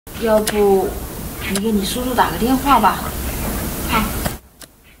要不你给你叔叔打个电话吧。好。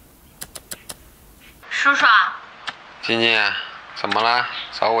叔叔啊。晶晶，怎么了？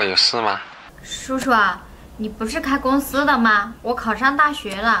找我有事吗？叔叔啊，你不是开公司的吗？我考上大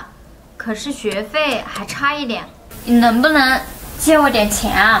学了，可是学费还差一点，你能不能借我点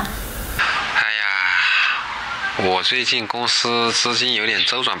钱啊？哎呀，我最近公司资金有点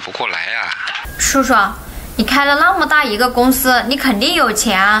周转不过来啊。叔叔，你开了那么大一个公司，你肯定有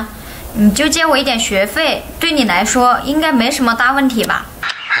钱啊，你就借我一点学费，对你来说应该没什么大问题吧？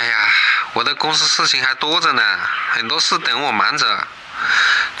哎呀，我的公司事情还多着呢，很多事等我忙着，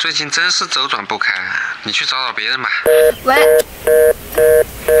最近真是周转不开，你去找找别人吧。喂，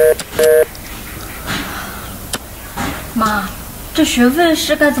妈，这学费的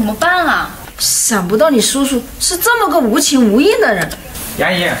事该怎么办啊？想不到你叔叔是这么个无情无义的人。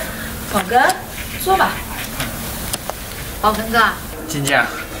杨姨，宝哥，坐吧。宝根哥，晶晶，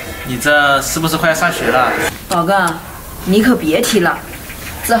你这是不是快要上学了？宝哥，你可别提了，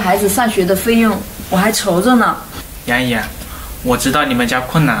这孩子上学的费用我还愁着呢。杨姨，我知道你们家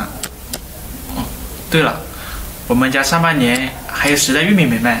困难。哦，对了，我们家上半年还有10袋玉米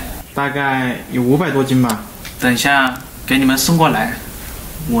没卖，大概有500多斤吧。等下给你们送过来。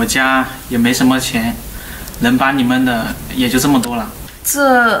我家也没什么钱，能帮你们的也就这么多了。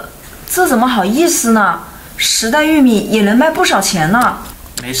这怎么好意思呢？10袋玉米也能卖不少钱呢。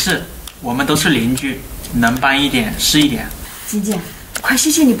没事，我们都是邻居，能帮一点是一点。晶晶，快谢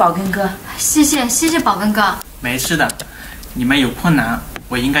谢你宝根哥。谢谢宝根哥。没事的，你们有困难，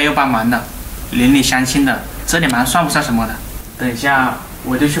我应该要帮忙的。邻里乡亲的，这点忙算不上什么的。等一下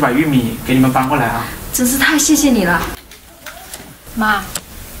我就去把玉米给你们搬过来啊！真是太谢谢你了。妈，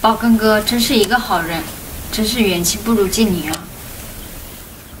宝根哥真是一个好人，真是远亲不如近邻啊。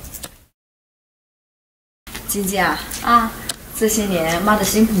晶晶啊，这些年妈的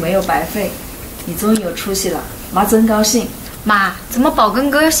辛苦没有白费，你终于有出息了，妈真高兴。妈，怎么宝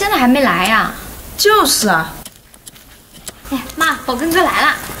根哥现在还没来呀？就是啊。哎，妈，宝根哥来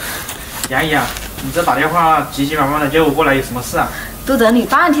了。杨姨啊，你这打电话急急忙忙的叫我过来，有什么事啊？都等你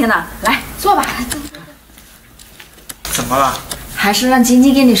半天了，来坐吧。怎么了？还是让晶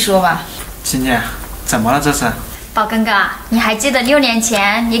晶跟你说吧。晶晶，怎么了这是？宝根哥，你还记得6年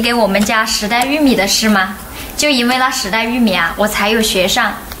前你给我们家10袋玉米的事吗？就因为那10袋玉米啊，我才有学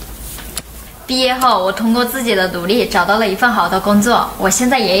上。毕业后，我通过自己的努力找到了一份好的工作，我现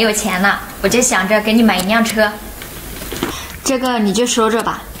在也有钱了，我就想着给你买一辆车。这个你就收着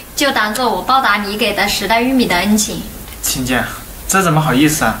吧，就当做我报答你给的10袋玉米的恩情。晶晶，这怎么好意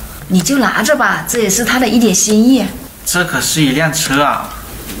思啊？你就拿着吧，这也是他的一点心意。这可是一辆车啊，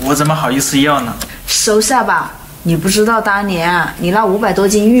我怎么好意思要呢？收下吧，你不知道当年啊，你那500多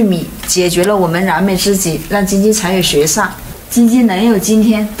斤玉米解决了我们燃眉之急，让晶晶才有学上。晶晶能有今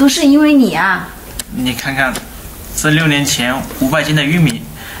天，都是因为你啊！你看看，这6年前500斤的玉米，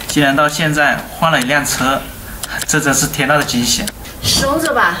竟然到现在换了一辆车，这真是天大的惊喜。收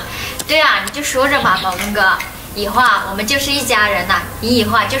着吧。对啊，你就说着吧，宝根哥，以后啊，我们就是一家人了，你以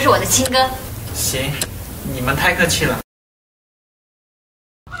后啊就是我的亲哥。行，你们太客气了。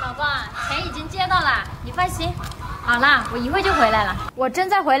老公，钱已经借到了，你放心。好了，我一会就回来了，我正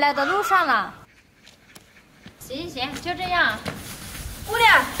在回来的路上了。行，就这样。姑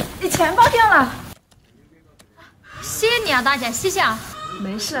娘，你钱包掉了。谢谢你啊，大姐，谢谢啊。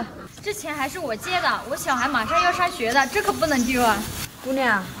没事，这钱还是我借的，我小孩马上要上学的，这可不能丢啊。姑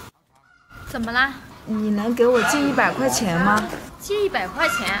娘，怎么啦？你能给我借100块钱吗？借100块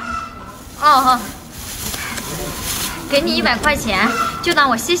钱？哦，给你100块钱，就当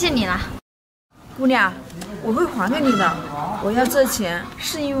我谢谢你了。姑娘，我会还给你的。我要这钱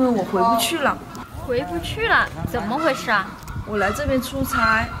是因为我回不去了。回不去了？怎么回事啊？我来这边出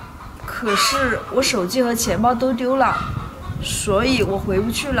差，可是我手机和钱包都丢了，所以我回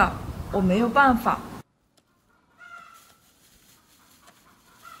不去了，我没有办法。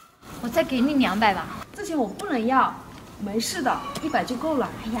我再给你200吧。这钱我不能要，没事的，100就够了。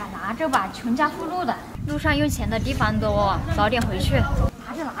哎呀，拿着吧，穷家富路的，路上用钱的地方多，早点回去。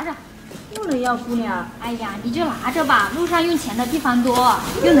拿着。不能要，姑娘。哎呀，你就拿着吧，路上用钱的地方多，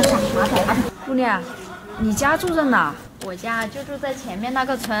用得上，拿着。姑娘，你家住在哪？我家就住在前面那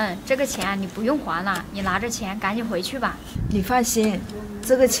个村，这个钱你不用还了，你拿着钱赶紧回去吧。你放心，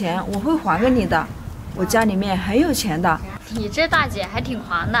这个钱我会还给你的，我家里面很有钱的。你这大姐还挺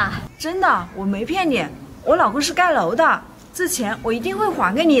狂的。真的，我没骗你，我老公是盖楼的，这钱我一定会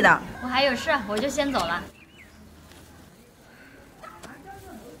还给你的。我还有事，我就先走了。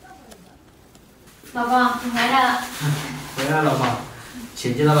老公，你回来了。回来了吧？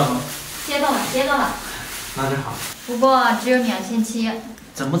钱接到了吗？接到了。那就好。不过只有2700，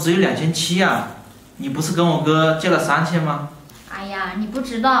怎么只有2700呀？你不是跟我哥借了3000吗？哎呀，你不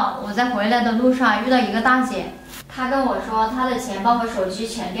知道，我在回来的路上遇到一个大姐，她跟我说她的钱包和手机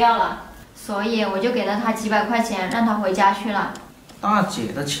全掉了，所以我就给了她几百块钱，让她回家去了。大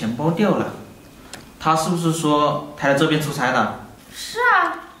姐的钱包掉了，她是不是说她来这边出差的？是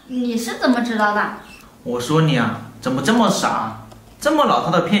啊，你是怎么知道的？我说你啊，怎么这么傻？这么老套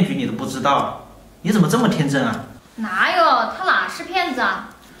的骗局你都不知道，你怎么这么天真啊？哪有，他哪是骗子啊？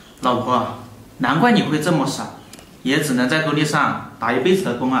老婆，难怪你会这么傻，也只能在工地上打一辈子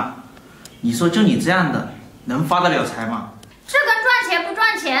的工啊。你说就你这样的，能发得了财吗？这跟赚钱不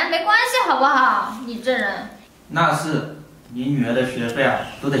赚钱没关系好不好？你这人。那是，你女儿的学费啊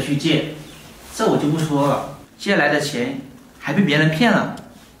都得去借，这我就不说了。借来的钱还被别人骗了，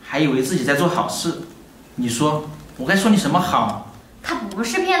还以为自己在做好事。你说我该说你什么好？他不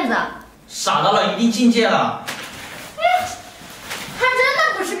是骗子，傻到了一定境界了。他真的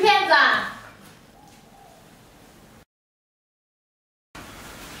不是骗子。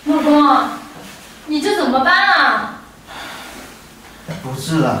老公，你这怎么办啊？不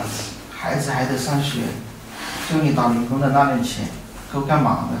是了，孩子还得上学，就你打零工的那点钱，够干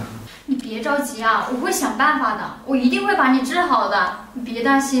嘛的？你别着急啊，我会想办法的，我一定会把你治好的，你别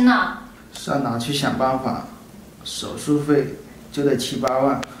担心了。上哪去想办法？手术费就得7、8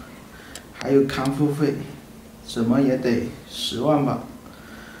万，还有康复费，怎么也得10万吧。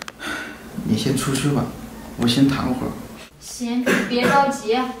你先出去吧，我先躺会儿。行，你别着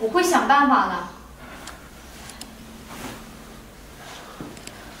急，我会想办法的。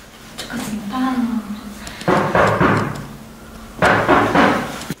这可怎么办呢？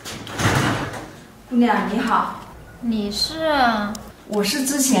姑娘你好，你是？我是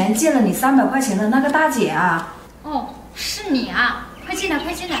之前借了你300块钱的那个大姐啊。哦，是你啊！快进来，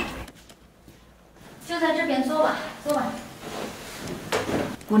快进来。就在这边坐吧，坐吧。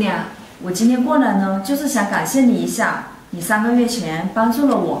姑娘，我今天过来呢，就是想感谢你一下，你3个月前帮助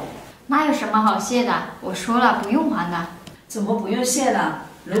了我。那有什么好谢的？我说了不用还的。怎么不用谢呢？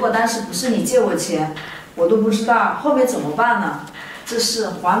如果当时不是你借我钱，我都不知道后面怎么办呢。这是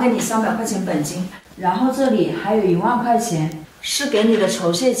还给你300块钱本金，然后这里还有1万块钱，是给你的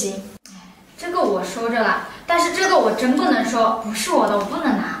酬谢金。这个我收着了，但是这个我真不能收，不是我的，我不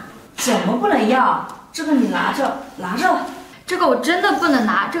能拿。怎么不能要？这个你拿着，拿着。这个我真的不能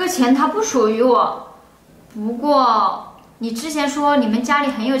拿，这个钱它不属于我。不过你之前说你们家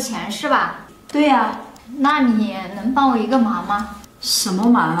里很有钱是吧？对呀。那你能帮我一个忙吗？什么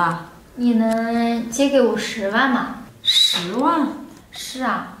忙啊？你能借给我10万吗？10万？是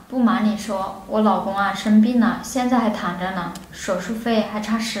啊，不瞒你说，我老公啊生病了，现在还躺着呢，手术费还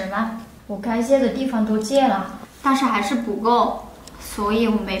差10万。我该借的地方都借了，但是还是不够，所以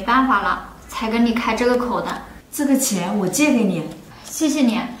我没办法了，才跟你开这个口的。这个钱我借给你。谢谢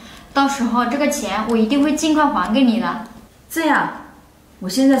你，到时候这个钱我一定会尽快还给你的。这样，我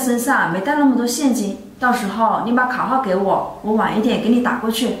现在身上没带那么多现金，到时候你把卡号给我，我晚一点给你打过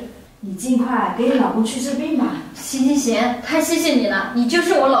去。你尽快给你老公去治病吧。行，太谢谢你了，你就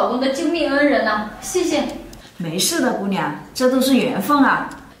是我老公的救命恩人啊，谢谢。没事的，姑娘，这都是缘分啊。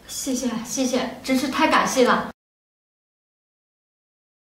谢谢，真是太感谢了。